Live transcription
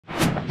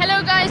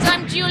Hello guys,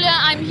 I'm Julia.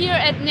 I'm here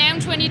at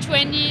NAMM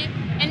 2020,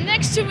 and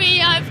next to me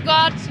I've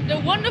got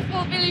the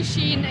wonderful Billy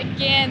Sheehan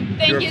again.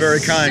 Thank you You're very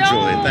kind, so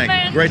Julia. Thank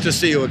much. you. Great to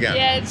see you again.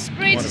 Yeah, it's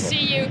great Wonderful. to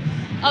see you.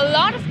 A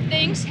lot of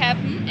things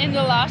happened in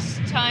the last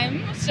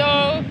time,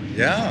 so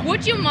Yeah.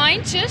 would you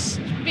mind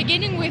just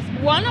beginning with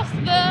one of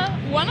them?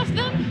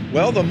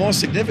 Well, the most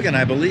significant,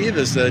 I believe,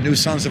 is the new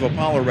Sons of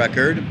Apollo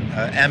record.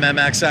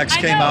 MMXX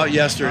came out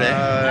yesterday.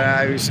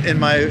 I was in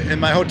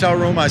my hotel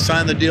room. I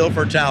signed the deal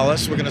for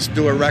Talus. We're going to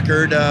do a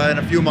record in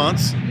a few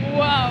months.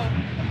 Wow.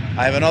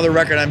 I have another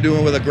record I'm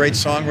doing with a great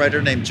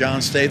songwriter named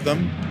John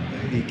Statham.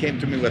 He came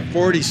to me with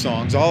 40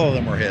 songs. All of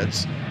them were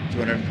hits. So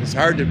it's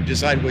hard to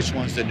decide which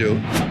ones to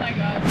do. Oh my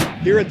God.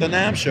 Here at the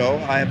NAMM show,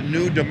 I have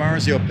new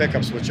DiMarzio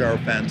pickups, which are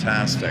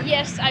fantastic.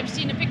 Yes, I've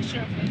seen a picture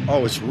of it.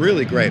 Oh, it's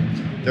really great.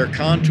 They're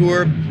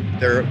contour.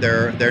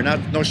 They're not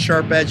no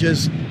sharp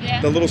edges.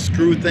 Yeah. The little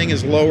screw thing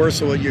is lower,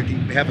 so you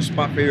can have a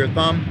spot for your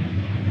thumb.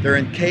 They're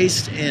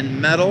encased in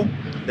metal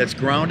that's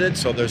grounded,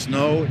 so there's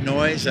no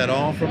noise at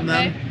all from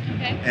them.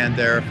 Okay. And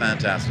they're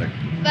fantastic.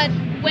 But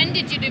when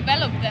did you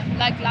develop them?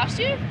 Like last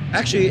year?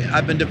 Actually,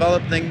 I've been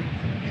developing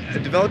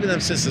them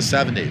since the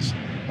 70s.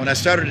 When I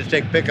started to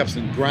take pickups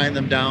and grind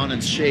them down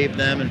and shave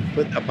them and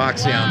put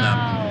epoxy on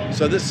them.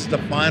 So this is the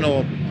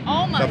final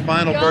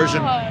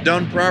version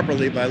done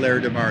properly by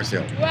Larry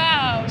DiMarzio.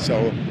 Wow.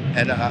 So,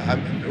 and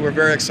we're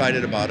very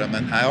excited about them.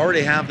 And I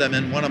already have them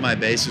in one of my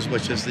bases,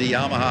 which is the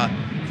Yamaha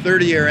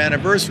 30-year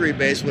anniversary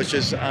base, which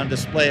is on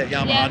display at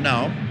Yamaha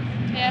now.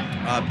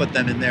 Yeah. Put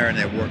them in there and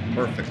they work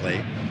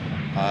perfectly.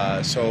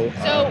 So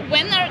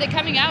when are they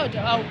coming out?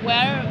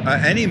 Where?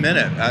 Any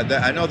minute.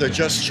 I know they're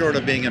just short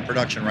of being in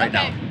production right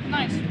now.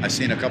 Nice. I've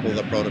seen a couple of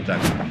the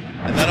prototypes.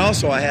 And then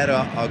also I had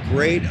a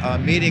great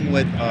meeting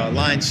with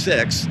Line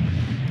 6,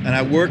 and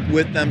I worked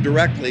with them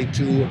directly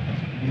to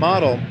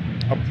model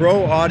a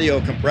Pro Audio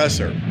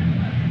compressor.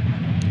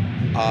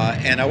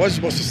 And I wasn't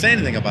supposed to say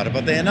anything about it,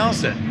 but they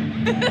announced it.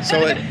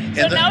 So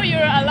now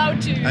you're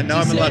allowed to. And now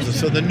I'm allowed to.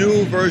 So the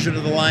new version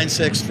of the Line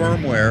 6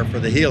 firmware for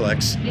the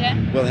Helix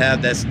will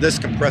have this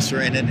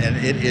compressor in it, and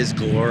it is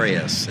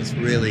glorious. It's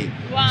really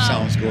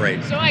sounds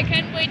great. So I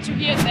can't wait to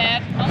hear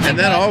that. Oh my and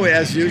then God. always,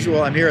 as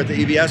usual, I'm here at the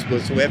EBS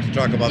booth, so we have to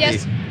talk about the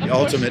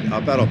ultimate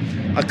pedal.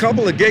 A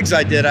couple of gigs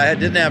I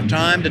didn't have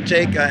time to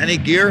take any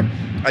gear.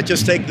 I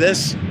just take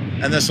this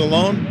and this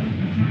alone,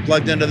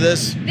 plugged into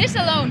this. This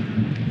alone?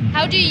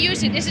 How do you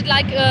use it? Is it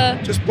like a...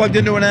 Just plugged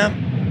into an amp.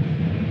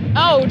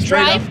 Oh,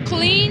 drive,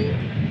 clean,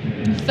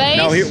 phase.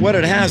 Now, what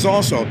it has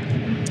also,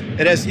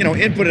 it has,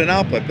 input and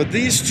output, but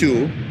these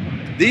two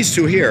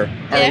here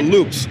are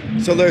loops.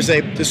 So there's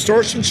a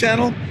distortion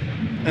channel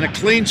and a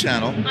clean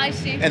channel. I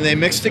see. And they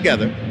mix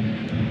together.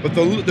 But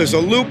there's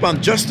a loop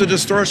on just the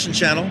distortion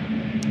channel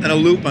and a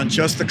loop on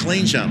just the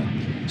clean channel.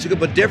 So you can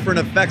put different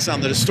effects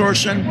on the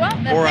distortion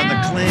or on the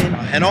clean.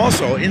 And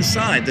also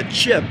inside the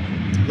chip,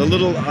 the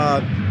little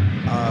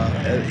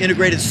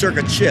integrated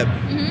circuit chip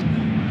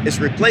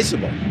is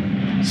replaceable.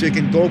 So you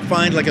can go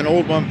find like an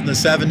old one from the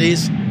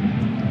 70s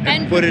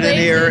and put it in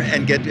here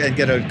and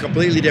get a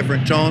completely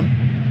different tone.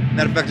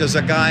 Matter of fact, there's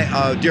a guy,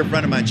 a dear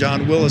friend of mine,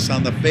 John Willis,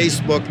 on the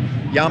Facebook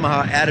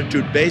Yamaha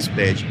Attitude Bass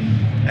page,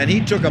 and he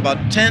took about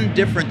 10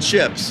 different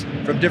chips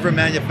from different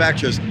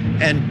manufacturers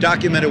and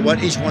documented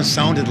what each one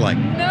sounded like.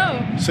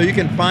 No. So you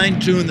can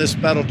fine-tune this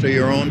pedal to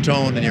your own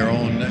tone and your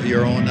own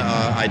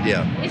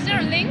idea. Is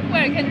there a link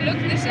where I can look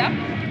this up?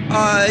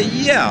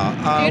 Yeah.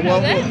 Do you know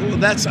that?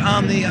 That's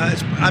on the.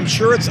 I'm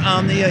sure it's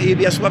on the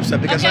EBS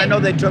website because I know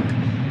they took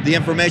the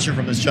information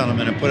from this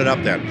gentleman and put it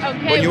up there.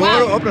 Okay. When you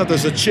open up,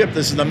 there's a chip.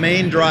 This is the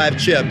main drive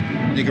chip.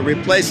 You can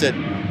replace it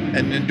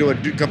and then do a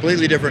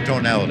completely different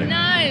tonality.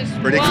 Nice.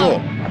 Pretty cool.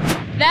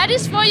 That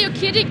is for your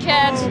kitty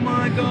cat. Oh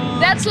my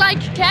God. That's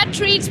like cat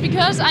treats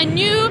because I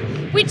knew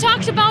we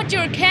talked about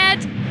your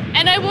cat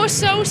and I was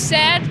so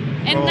sad.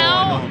 And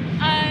now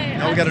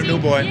we got a new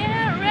boy.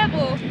 Yeah,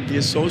 Rebel. He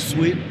is so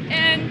sweet.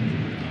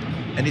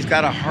 And he's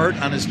got a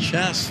heart on his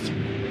chest.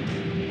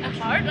 A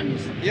heart on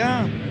his chest?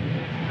 Yeah.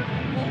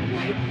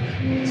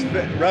 It's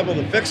Rebel,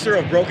 the fixer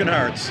of broken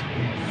hearts.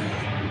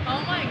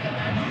 Oh my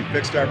God. He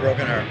fixed our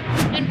broken heart.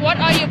 And what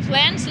are your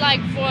plans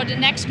like for the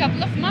next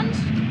couple of months?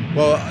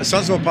 Well,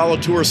 Sons of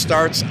Apollo tour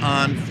starts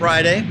on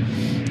Friday,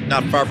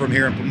 not far from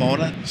here in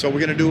Pomona. So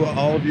we're going to do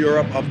all of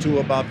Europe up to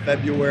about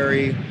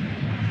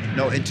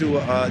into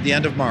the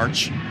end of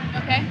March.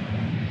 Okay.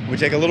 We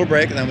take a little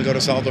break and then we go to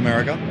South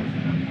America.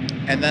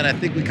 And then I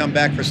think we come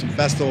back for some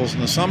festivals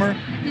in the summer.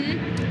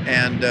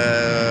 And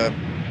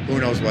who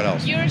knows what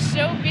else. You're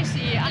so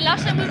busy.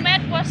 Last time we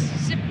met was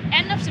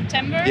end of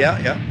September.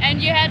 Yeah.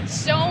 And you had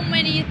so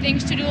many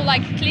things to do,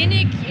 like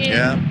clinic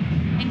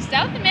in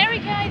South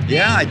America, I think.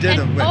 Yeah, I did.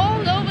 And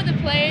all over the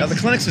place. Now the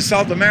clinics in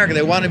South America,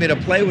 they wanted me to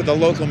play with the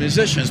local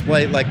musicians,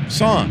 play like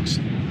songs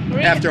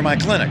after my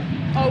clinic.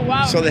 Oh,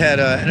 wow. So they had,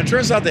 and it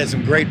turns out they had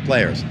some great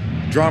players.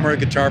 Drummer,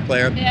 guitar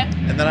player,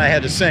 and then I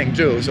had to sing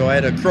too, so I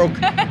had to croak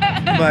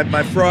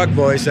my frog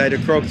voice. I had to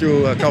croak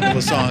through a couple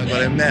of songs,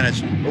 but I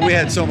managed. But we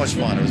had so much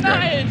fun. It was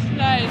great.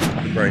 Nice.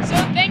 Great. So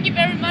thank you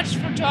very much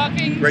for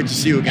talking. Great to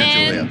see you again,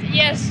 and Julia.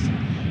 Yes,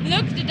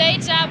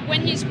 data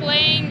when he's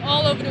playing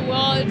all over the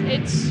world.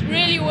 It's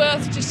really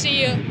worth to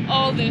see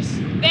all this.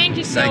 Thank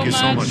you so much. Thank you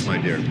so much, my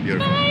dear.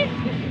 Beautiful. Bye.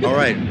 All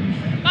right.